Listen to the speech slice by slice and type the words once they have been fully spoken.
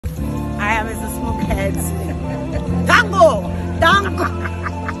am Mrs. Smokehead. Dango! Dango!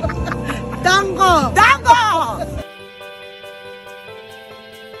 Dango! Dango!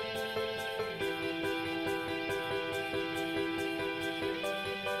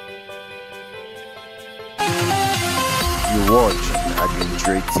 You watch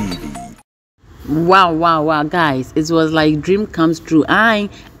Agriculture TV. Wow, guys, it was like dream comes true. I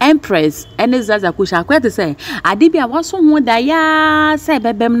Empress and Zaza kusha kwete say adibia waso hu da ya say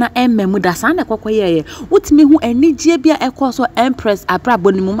bebem na emmemu da san na kokoye wutimi hu anigye bia ekoso Empress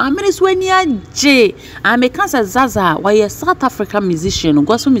abrabonimu amene so ani age ameka say Zaza why South African musician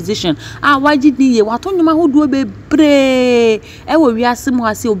gospel musician wagidi ye watonyuma hodo bebre ewo wiase mu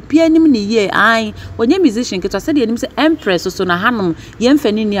ase obi anim ne ye ai onye musician keto say de anim say Empress so na hanom ye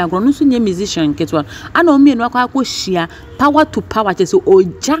mfani ni agro no so nye musician keto ana omienu akwa hia power to power chese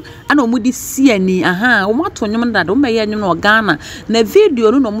oja ana omudi siani omato nyom dada omeye nyom no Ghana na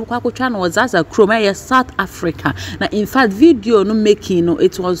video no no mukwa akotwa na Zaza Chrome ya South Africa na in fact video no making no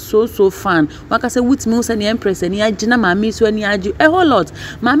it was so fun waka say with me say Empress ani agina mami so ani agi a whole lot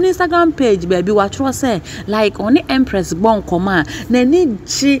my Instagram page baby watch say like on Empress bon koma na ni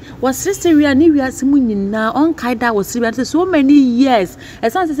ji was sister ni wiase mu nyina on kaida was so many years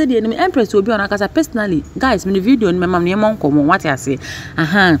esan say the enemy Empress obi on akasa personally guys me video no mema komo what I say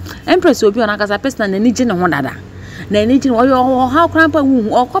Empress obi ona kasa person na ni gine ho dada na ni gine how cramp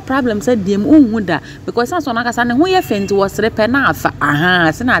or problem said dem unhu da because sans ona kasa ne ho ye fenti was repe na afa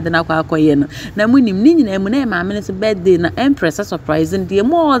se na ade na kwa akoye no na munim ni nyina mu na ma me birthday na Empress surprising dem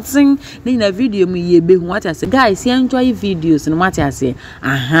more thing ni na video mu ye be hu what I say guys you enjoy videos no what I say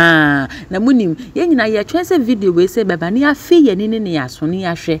na munim ye nyina ye twese video we say baba ni afi ye ni ne ya so ni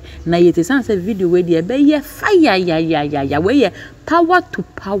ahwe na ye te sans video we de be ye fire ya we ye power to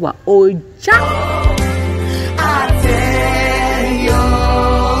power oja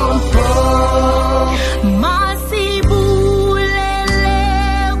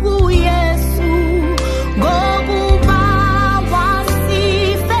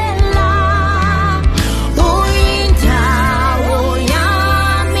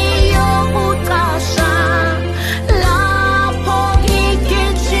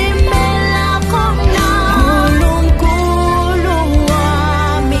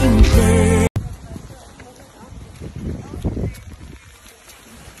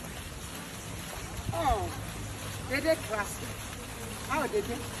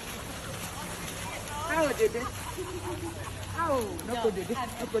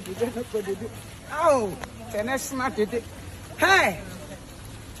Hey,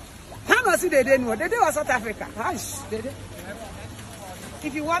 how much did they know? They was South Africa.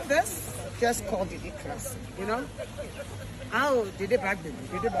 If you want this, just call the class. You know? Oh, did they back them?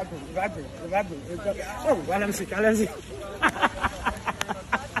 Did they back them? Oh, well, I'm sick.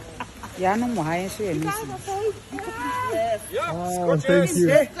 Yeah, no more. I see you. Oh, thank you.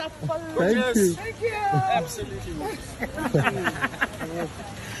 Thank you. Absolutely.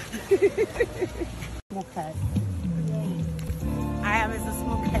 Smokehead. I am Mrs.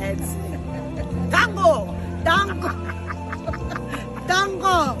 Smokehead. Dango!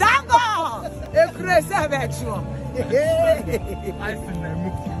 Empress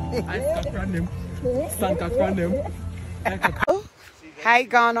Hi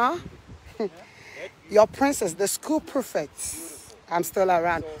Ghana. Your princess, the school prefect. I'm still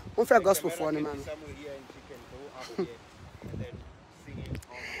around. What's your gospel for man?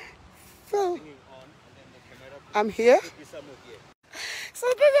 So, I'm here. So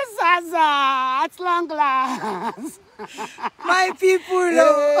this is Zaza at long last. My people,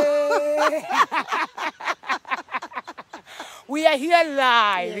 we are here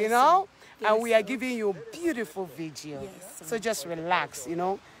live, yes, you know, yes, and we are giving you a beautiful video. Yes, so just relax, you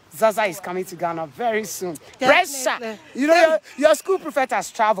know. Zaza is coming to Ghana very soon. Pressure. You know, your school prefect has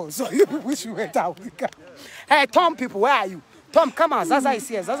traveled, so you people should wait out. Hey, Tom people, where are you? Tom, come on, Zaza is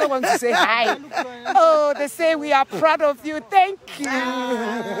here. Zaza wants to say hi. Oh, they say we are proud of you. Thank you.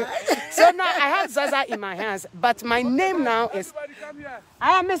 So now I have Zaza in my hands, but my name now is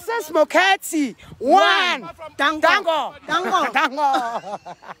I am Mrs. Smoketi. One. Dango.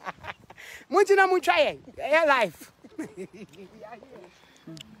 Munjina munchaye. Your life.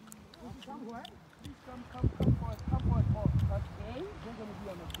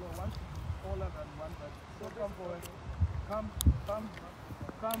 Come,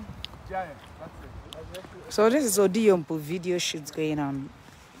 giant. That's it. So this is Odi Yompo video shoots going on.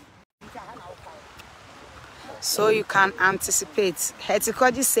 So you can anticipate.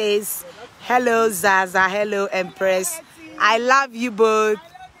 Hetikoji says, hello Zaza, hello Empress. I love you both.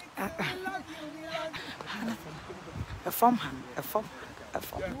 A form.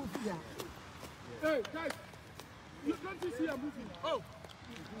 Hey, guys, you can't see a movie. Oh.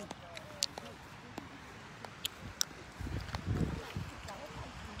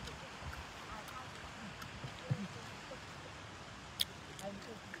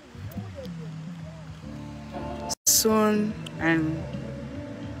 Soon, and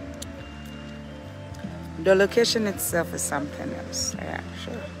the location itself is something else. Yeah,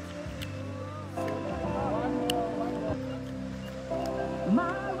 sure.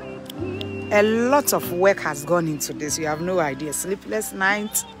 A lot of work has gone into this. You have no idea. Sleepless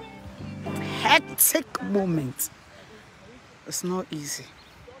nights, hectic moments. It's not easy.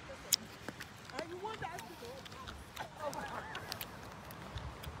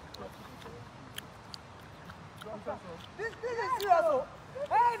 This is serious.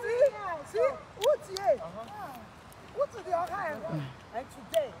 Hey, see? What's here? What's the other? And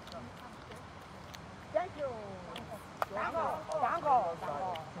today. Thank you. Thank you.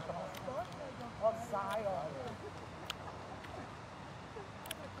 Of Zion.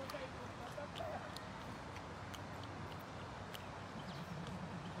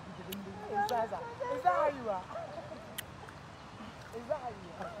 Zaza, is that how you are? Is that how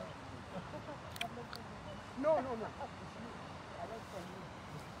you are? No.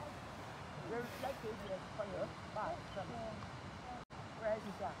 Where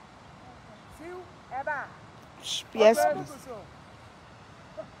is that? See, Eba. Yes, please.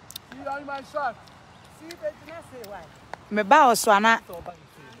 You are in my shot. See, they did not say why. Me ba oswana.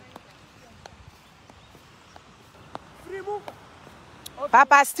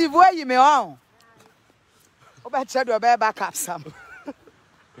 Papa Steve, where you me on? Oba check do be back up some.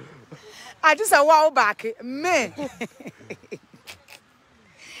 I just a wow back me.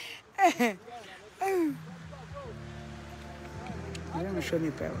 Let me show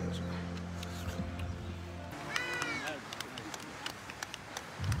me parents.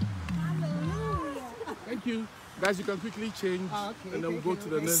 Thank you. Guys, you can quickly change and then we'll go to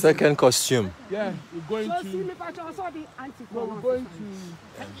the next. Second costume. Yeah, we're going to. No, we're going to.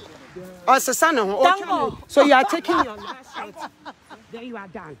 Oh, Susana. So you are taking your last shot. Then you are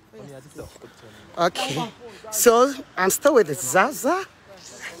done. Okay. So I'm still with Zaza.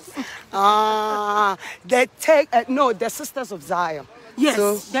 They take the sisters of Zion. Yes,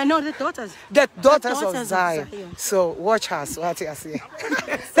 so, they're not the daughters. The daughters of Zion. So watch us. What you see?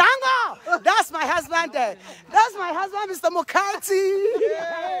 Tango! That's my husband there. That's my husband, Mr. Mokati.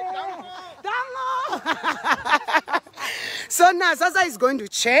 Tango! So now Zaza is going to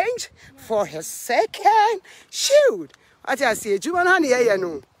change for his second shoot. What you see? Do you want to hear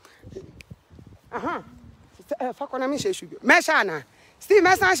no? Fuck on me, shoe. Meshana. Steve,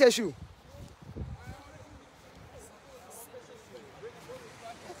 Meshana shoe.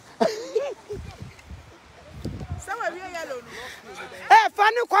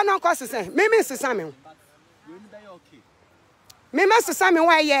 Funny corner courses. Mimi is Sammy. Mimi is Sammy.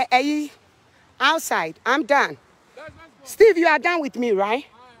 Why, yeah, outside. I'm done. Steve, you are done with me, right?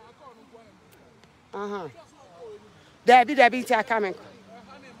 Debbie, are coming.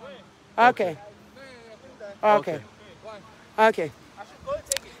 Okay.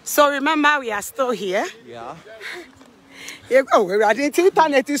 So remember, we are still here. Yeah. Oh, I didn't tell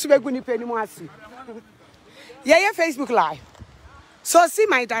you to going to pay anymore. Yeah, Facebook Live. So see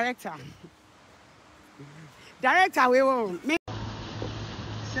my director. We will.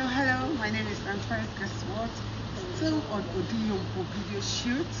 So hello, my name is Empress. Guess what? Still on Odi Yompo video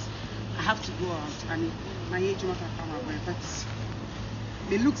shoot. I have to go out and my age not come away, but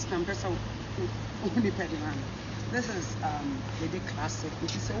the looks can better only pay the hand. This is a day classic,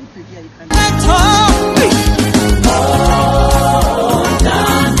 which is a you can.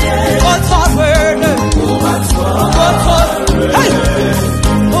 Hey!